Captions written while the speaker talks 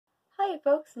Hey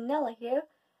folks, Nella here.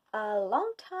 A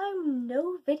long time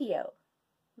no video.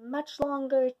 Much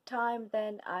longer time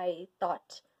than I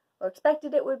thought or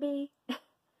expected it would be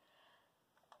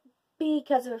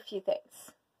because of a few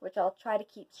things, which I'll try to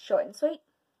keep short and sweet,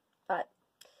 but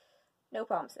no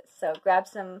promises. So grab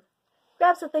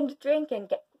something to drink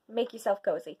and make yourself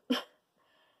cozy.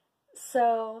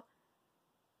 So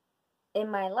in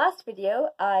my last video,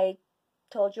 I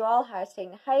told you all how I was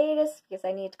taking a hiatus because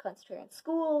I needed to concentrate on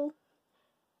school.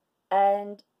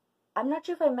 And I'm not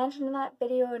sure if I mentioned in that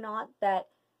video or not that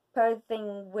part of the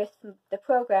thing with the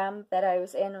program that I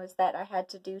was in was that I had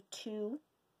to do 2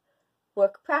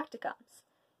 work practicums,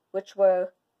 which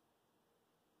were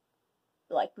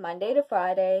like Monday to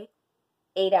Friday,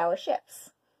 8-hour shifts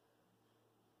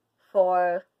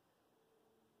for,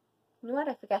 you know what,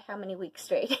 I forget how many weeks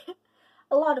straight.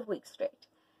 A lot of weeks straight.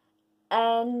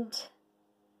 And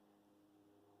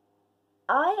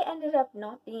I ended up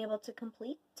not being able to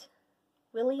complete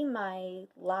really my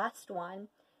last one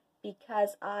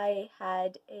because I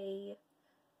had a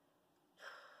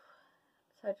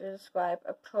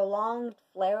prolonged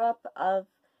flare-up of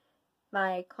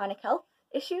my chronic health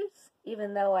issues,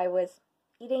 even though I was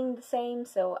eating the same,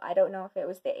 so I don't know if it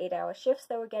was the 8-hour shifts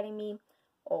that were getting me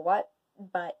or what,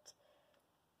 but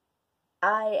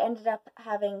I ended up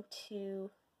having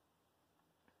to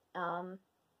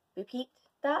repeat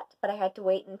that, but I had to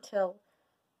wait until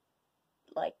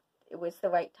like it was the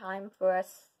right time for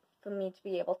me to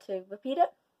be able to repeat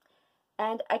it.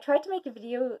 And I tried to make a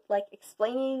video like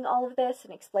explaining all of this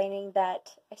and explaining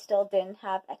that I still didn't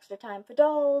have extra time for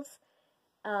dolls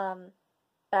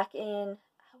back in,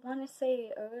 I want to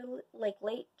say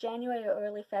late January or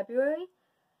early February.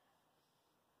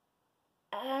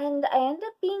 And I ended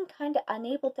up being kind of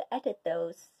unable to edit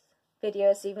those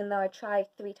videos, even though I tried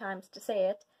 3 times to say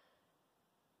it.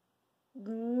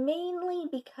 Mainly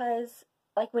because,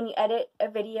 like, when you edit a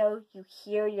video, you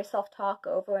hear yourself talk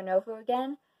over and over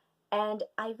again. And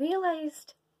I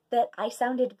realized that I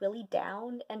sounded really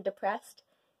down and depressed,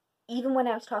 even when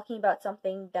I was talking about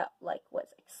something that, like,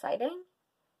 was exciting.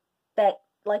 That,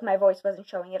 like, my voice wasn't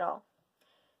showing at all.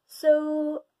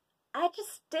 So I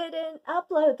just didn't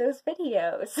upload those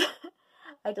videos.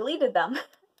 I deleted them.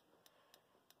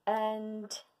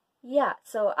 And yeah,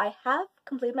 so I have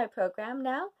completed my program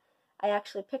now. I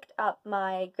actually picked up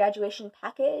my graduation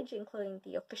package, including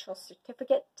the official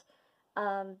certificate,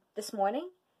 this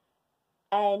morning.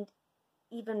 And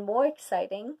even more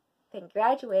exciting than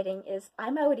graduating is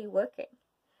I'm already working.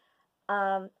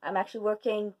 I'm actually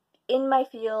working in my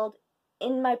field,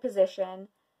 in my position.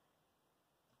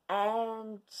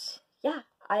 And yeah,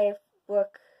 I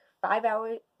work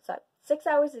 6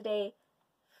 hours a day,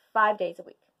 5 days a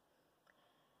week.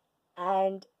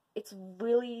 And it's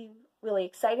really, really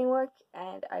exciting work,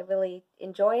 and I really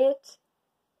enjoy it,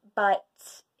 but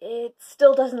it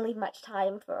still doesn't leave much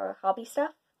time for hobby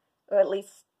stuff, or at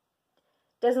least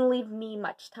doesn't leave me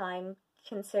much time,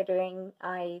 considering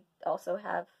I also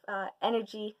have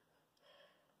energy.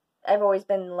 I've always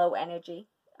been low energy,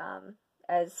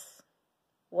 as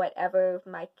whatever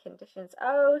my conditions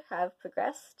are have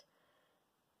progressed.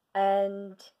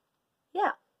 And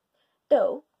yeah,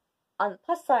 though, on the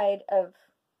plus side of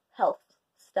health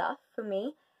stuff for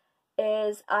me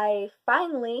is I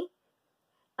finally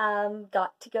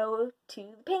got to go to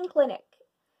the pain clinic,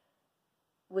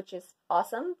 which is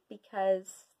awesome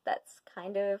because that's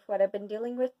kind of what I've been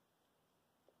dealing with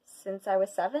since I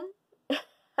was 7.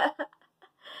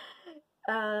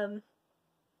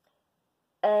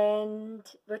 And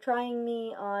we're trying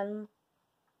me on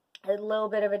a little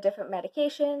bit of a different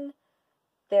medication.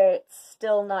 They're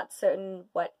still not certain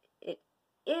what it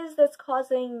is that's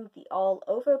causing the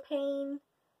all-over pain.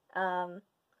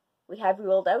 We have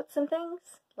ruled out some things,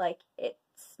 like it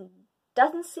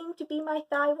doesn't seem to be my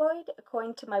thyroid,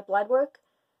 according to my blood work,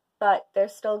 but they're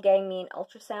still getting me an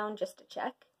ultrasound just to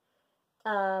check.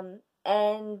 And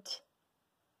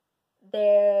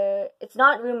it's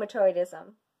not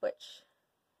rheumatoidism, which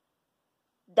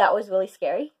that was really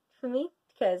scary for me,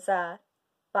 because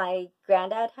my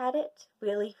granddad had it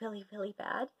really, really, really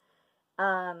bad.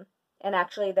 And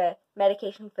actually the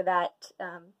medication for that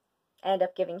ended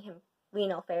up giving him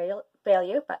renal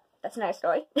failure, but that's another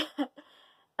story.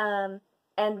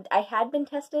 And I had been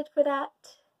tested for that.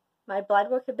 My blood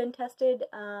work had been tested,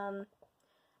 I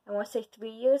want to say 3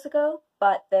 years ago,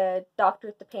 but the doctor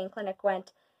at the pain clinic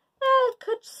went, it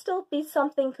could still be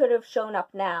something could have shown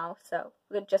up now, so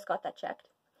we just got that checked.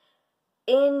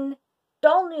 In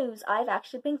doll news, I've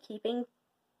actually been keeping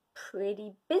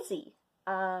pretty busy,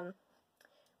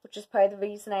 which is part of the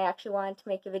reason I actually wanted to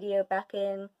make a video back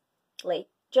in late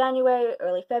January,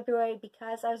 early February,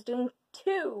 because I was doing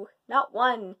two, not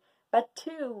one, but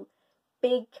two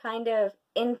big kind of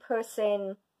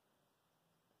in-person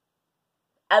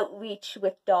outreach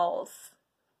with dolls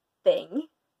thing.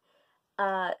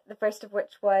 The first of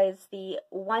which was the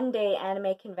one-day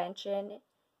anime convention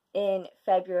in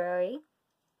February,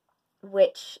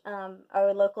 which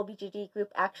our local BGD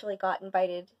group actually got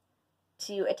invited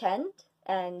to attend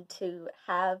and to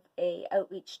have a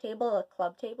outreach table, a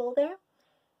club table there,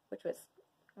 which was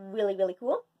really, really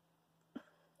cool.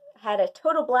 Had a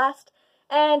total blast,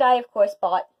 and I, of course,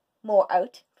 bought more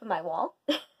out for my wall.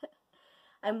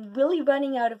 I'm really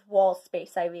running out of wall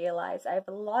space, I realize. I have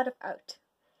a lot of out,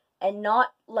 and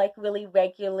not like really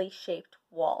regularly shaped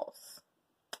walls,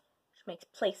 which makes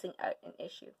placing out an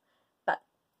issue. But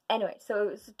anyway, so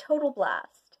it was a total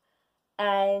blast.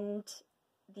 And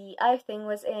the other thing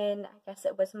was in, I guess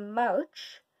it was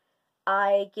March,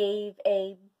 I gave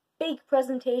a big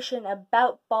presentation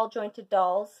about ball-jointed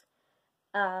dolls,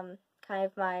 kind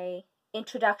of my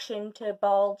introduction to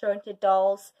ball-jointed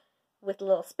dolls with a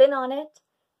little spin on it,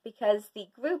 because the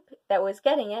group that was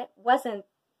getting it wasn't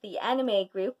the anime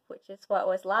group, which is what it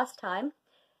was last time.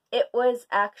 It was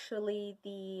actually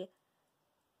the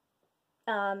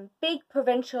big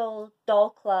provincial doll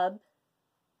club,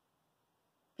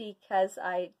 because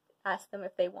I asked them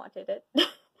if they wanted it, and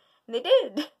they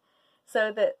did.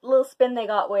 So the little spin they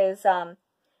got was kind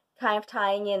of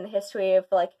tying in the history of,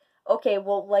 like, okay,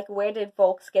 well, like, where did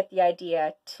Volks get the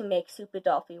idea to make Super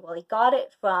Dolphy? Well, he got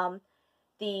it from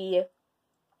the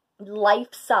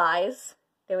life-size,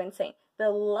 they were insane, the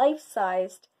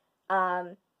life-sized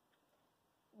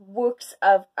works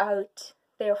of art,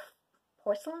 they're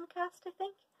porcelain cast, I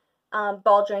think,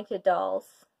 ball-jointed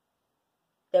dolls.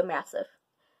 They're massive.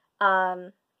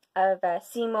 Of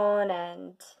Simon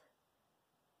and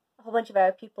a whole bunch of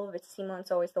other people, but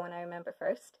Simon's always the one I remember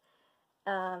first.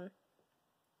 And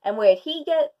where did he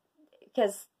get,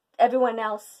 because everyone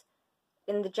else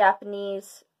in the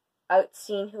Japanese art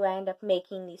scene who end up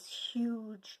making these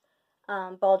huge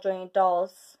ball-jointed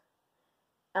dolls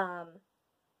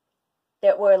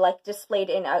that were like displayed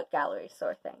in art galleries,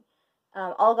 sort of thing.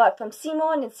 All got from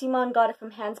Simon, and Simon got it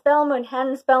from Hans Belmer, and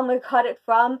Hans Belmer got it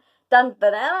from the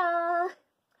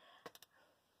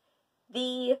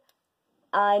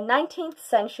 19th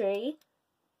century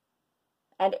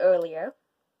and earlier,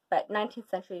 but 19th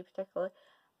century in particular,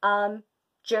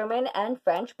 German and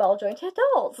French ball-jointed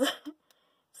dolls.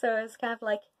 So it's kind of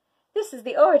like, this is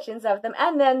the origins of them,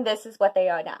 and then this is what they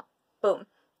are now. Boom.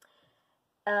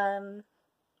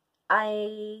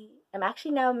 I am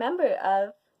actually now a member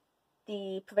of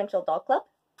the Provincial Doll Club,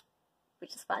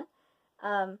 which is fun.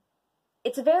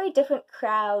 It's a very different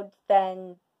crowd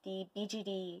than the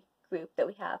BGD group that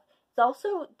we have. It's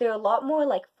also, they're a lot more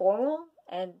like formal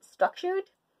and structured.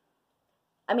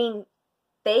 I mean,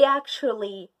 they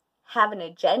actually have an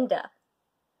agenda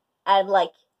and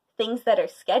like things that are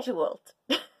scheduled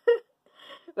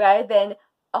rather than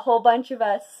a whole bunch of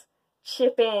us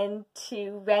chip in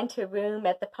to rent a room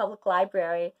at the public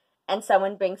library and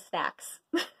someone brings snacks.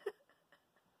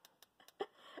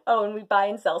 Oh, and we buy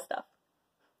and sell stuff.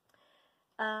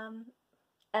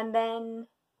 And then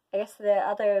I guess the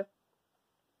other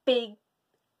big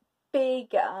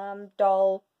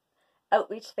doll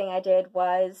outreach thing I did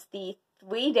was the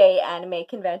 3-day anime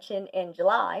convention in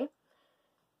July,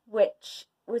 which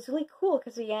was really cool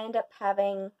because we ended up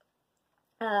having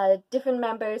different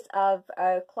members of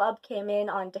our club came in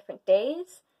on different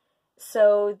days.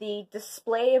 So the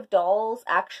display of dolls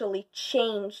actually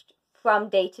changed from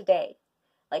day to day.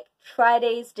 Like,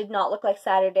 Fridays did not look like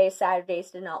Saturdays,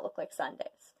 Saturdays did not look like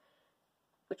Sundays,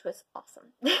 which was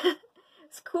awesome.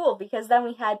 It's cool, because then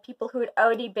we had people who had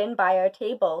already been by our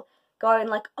table going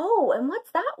like, oh, and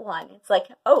what's that one? It's like,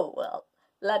 oh, well,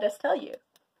 let us tell you.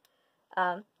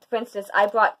 For instance, I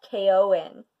brought KO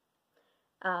in,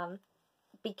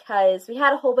 because we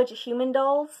had a whole bunch of human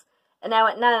dolls, and I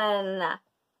went, nah,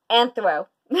 Anthro.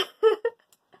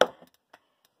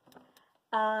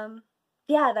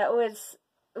 Yeah, that was,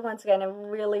 once again, a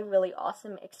really, really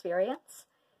awesome experience.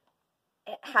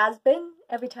 It has been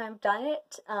every time I've done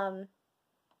it,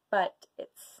 but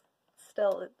it's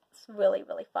really,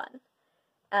 really fun.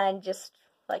 And just,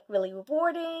 like, really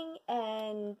rewarding,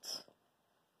 and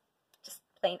just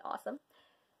plain awesome.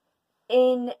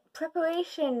 In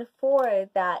preparation for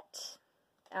that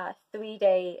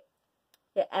 3-day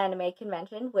anime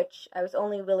convention, which I was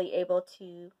only really able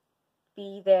to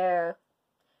be there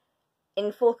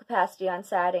in full capacity on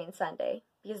Saturday and Sunday,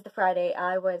 because the Friday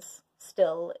I was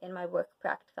still in my work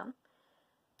practicum.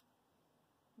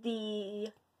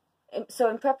 So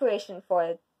in preparation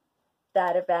for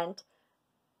that event,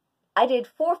 I did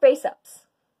 4 face-ups.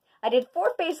 I did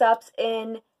 4 face-ups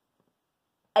in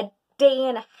a day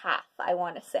and a half, I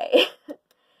want to say.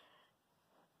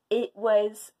 It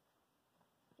was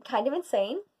kind of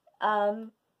insane,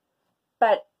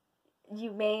 but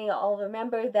you may all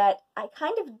remember that I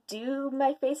kind of do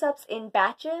my face-ups in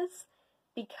batches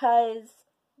because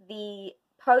the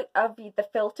part of the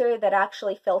filter that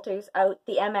actually filters out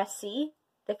the MSC,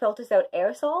 that filters out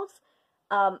aerosols,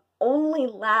 only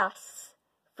lasts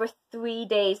for 3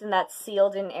 days, and that's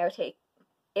sealed in an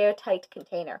airtight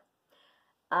container.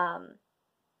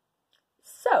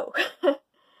 So,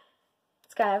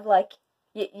 it's kind of like,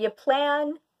 you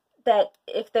plan that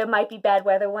if there might be bad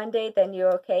weather one day, then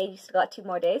you're okay, you still got 2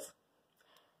 more days.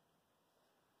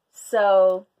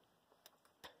 So,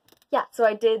 yeah, so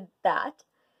I did that.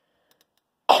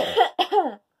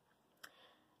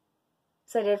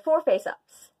 So I did 4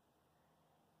 face-ups.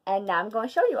 And now I'm going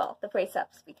to show you all the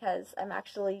face-ups because I'm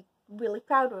actually really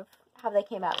proud of how they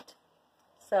came out.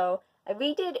 So I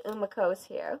redid Umako's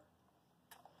here.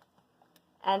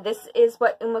 And this is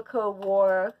what Umako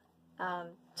wore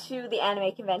to the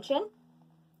anime convention.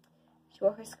 She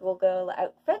wore her schoolgirl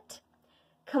outfit,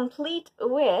 complete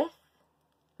with,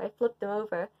 if I flip them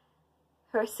over,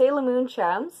 her Sailor Moon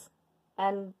charms,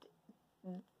 and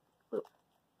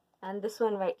this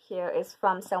one right here is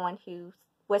from someone who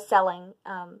was selling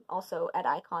also at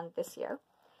Icon this year.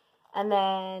 And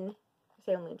then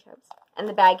Sailor Moon charms, and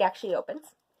the bag actually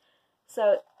opens.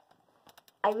 So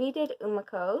I redid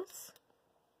Umako's.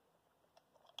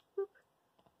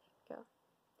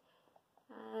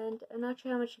 And I'm not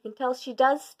sure how much you can tell. She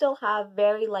does still have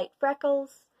very light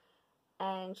freckles.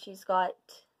 And she's got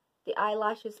the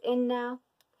eyelashes in now.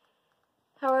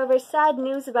 However, sad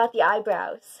news about the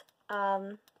eyebrows.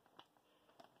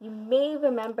 You may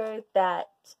remember that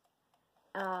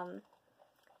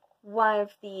one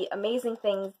of the amazing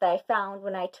things that I found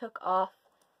when I took off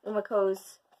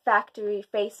Umako's factory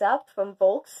face-up from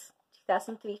Volks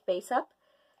 2003 face-up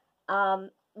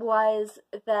was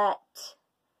that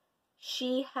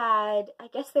she had, I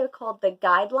guess they were called the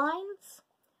guidelines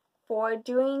for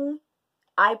doing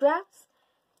eyebrows.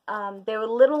 They were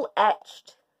little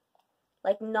etched,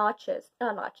 like notches,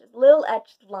 not notches, little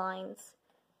etched lines.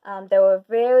 They were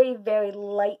very, very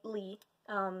lightly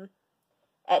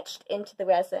etched into the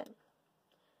resin.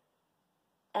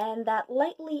 And that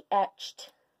lightly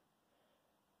etched,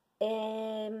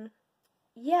 yeah,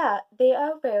 they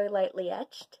are very lightly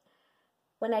etched.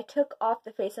 When I took off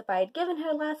the face-up I had given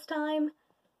her last time,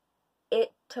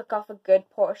 it took off a good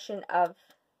portion of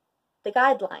the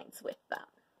guidelines with them.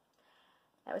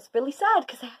 That was really sad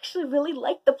because I actually really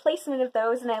liked the placement of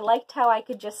those, and I liked how I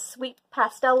could just sweep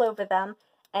pastel over them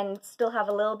and still have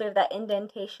a little bit of that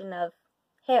indentation of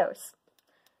hairs.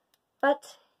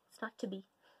 But it's not to be.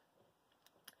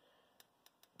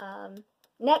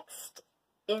 Next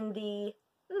in the,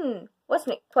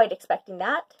 wasn't quite expecting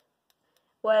that,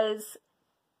 was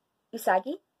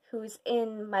Usagi, who's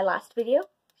in my last video.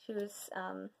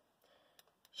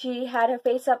 She had her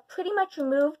face up pretty much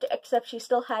removed, except she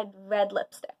still had red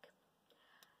lipstick.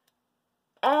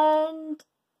 And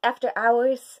after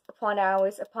hours upon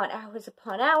hours upon hours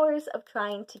upon hours of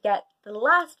trying to get the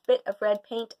last bit of red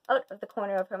paint out of the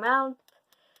corner of her mouth,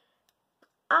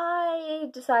 I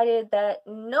decided that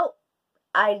nope,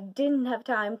 I didn't have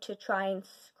time to try and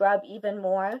scrub even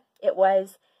more. It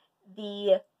was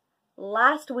the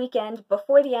last weekend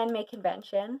before the anime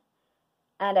convention,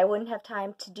 and I wouldn't have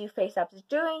time to do face-ups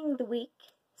during the week,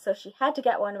 so she had to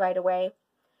get one right away.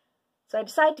 So I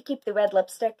decided to keep the red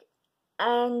lipstick,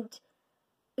 and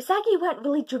Usagi went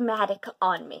really dramatic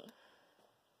on me.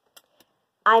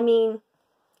 I mean,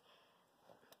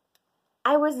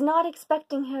 I was not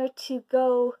expecting her to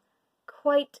go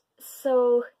quite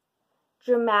so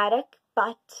dramatic,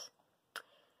 but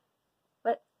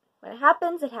when it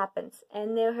happens, it happens.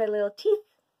 And there are her little teeth.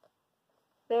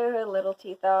 There are her little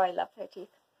teeth. Oh, I love her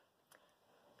teeth.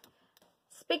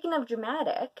 Speaking of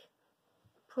dramatic,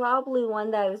 probably one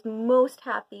that I was most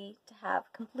happy to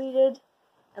have completed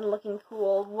and looking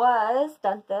cool was,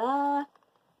 dun-dun,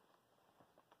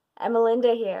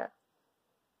 Emelinda here.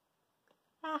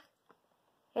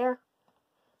 Hair.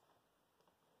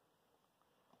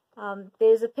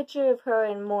 There's a picture of her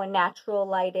in more natural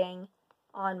lighting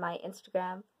on my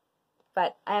Instagram.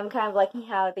 But I am kind of liking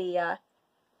how the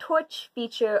torch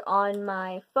feature on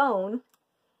my phone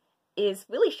is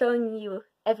really showing you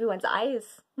everyone's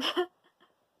eyes.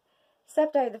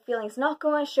 Except I have the feeling it's not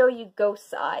going to show you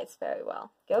Ghost's eyes very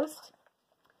well. Ghost?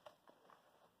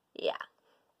 Yeah.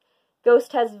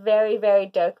 Ghost has very, very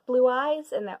dark blue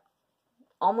eyes, and they're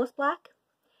almost black.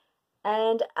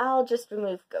 And I'll just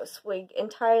remove Ghost Wig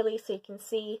entirely so you can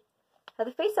see how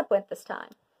the face-up went this time.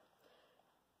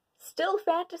 Still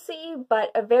fantasy,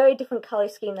 but a very different color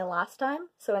scheme than last time.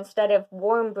 So instead of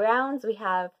warm browns, we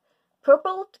have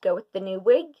purple to go with the new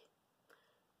wig.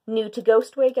 New to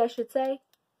Ghost Wig, I should say.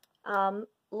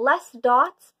 Less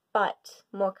dots, but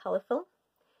more colorful.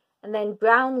 And then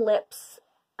brown lips,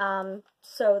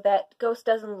 so that Ghost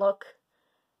doesn't look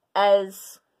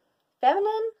as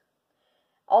feminine.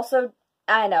 Also,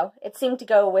 I don't know, it seemed to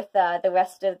go with the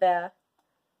rest of the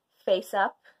face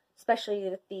up, especially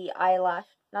with the eyelash,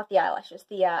 not the eyelashes,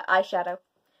 the eyeshadow,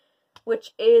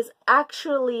 which is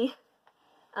actually,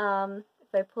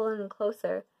 if I pull in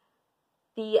closer,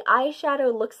 the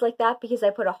eyeshadow looks like that because I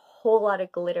put a whole lot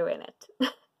of glitter in it.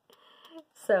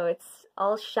 So it's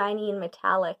all shiny and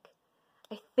metallic.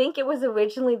 I think it was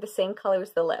originally the same color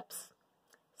as the lips.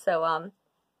 So,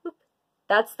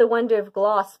 that's the wonder of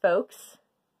gloss, folks.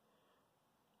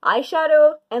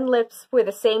 Eyeshadow and lips were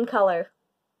the same color.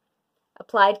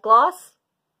 Applied gloss,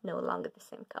 no longer the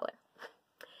same color.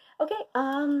 Okay,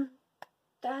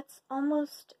 that's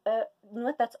almost,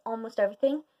 that's almost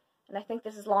everything. And I think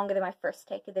this is longer than my first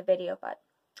take of the video, but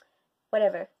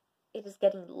whatever. It is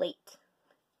getting late.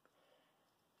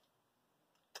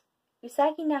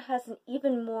 Usagi now has an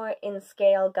even more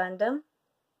in-scale Gundam,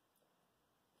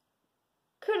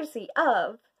 courtesy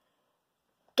of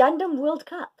Gundam World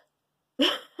Cup.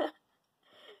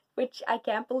 Which I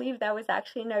can't believe that was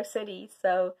actually in our city,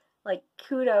 so, like,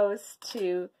 kudos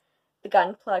to the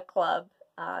Gunpla Club,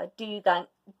 Do You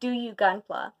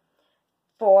Gunpla,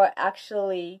 for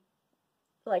actually,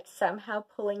 like, somehow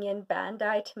pulling in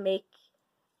Bandai to make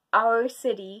our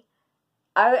city,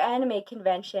 our anime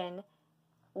convention,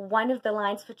 one of the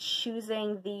lines for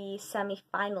choosing the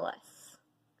semi-finalists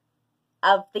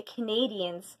of the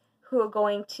Canadians who are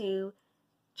going to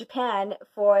Japan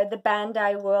for the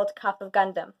Bandai World Cup of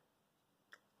Gundam.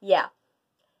 Yeah.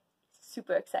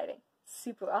 Super exciting.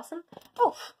 Super awesome.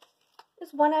 Oh,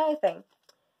 there's one other thing.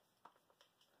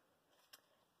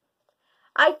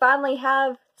 I finally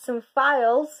have some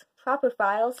files, proper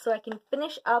files, so I can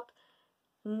finish up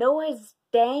Noah's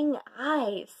dang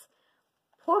eyes.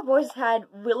 Poor boy's had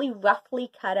really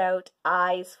roughly cut out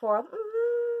eyes for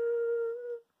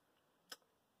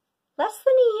less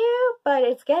than a year, but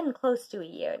it's getting close to a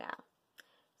year now.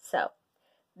 So,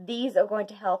 these are going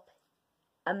to help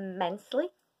immensely.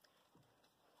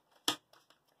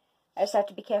 I just have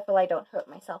to be careful I don't hurt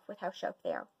myself with how sharp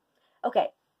they are. Okay,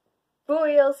 for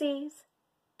realsies,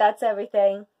 that's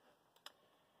everything.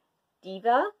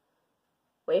 Diva,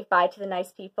 wave bye to the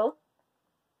nice people.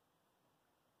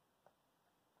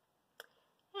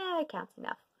 That counts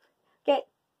enough. Okay,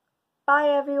 bye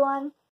everyone.